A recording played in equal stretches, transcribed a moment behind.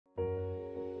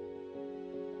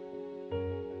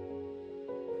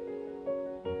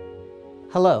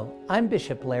Hello, I'm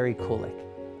Bishop Larry Kulick.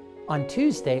 On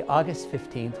Tuesday, August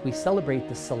 15th, we celebrate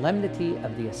the Solemnity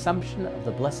of the Assumption of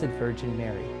the Blessed Virgin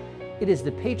Mary. It is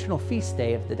the patronal feast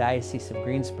day of the Diocese of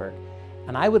Greensburg,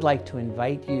 and I would like to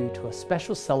invite you to a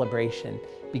special celebration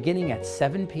beginning at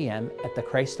 7 p.m. at the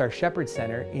Christ Our Shepherd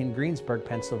Center in Greensburg,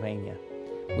 Pennsylvania.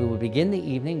 We will begin the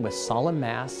evening with solemn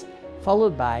Mass,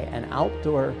 followed by an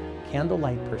outdoor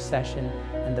candlelight procession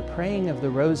and the praying of the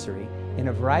rosary in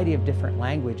a variety of different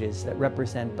languages that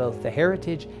represent both the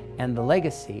heritage and the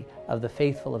legacy of the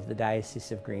faithful of the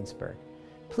Diocese of Greensburg.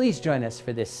 Please join us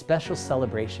for this special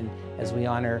celebration as we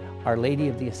honor Our Lady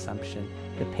of the Assumption,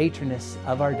 the patroness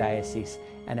of our diocese,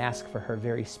 and ask for her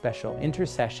very special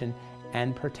intercession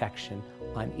and protection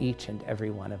on each and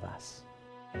every one of us.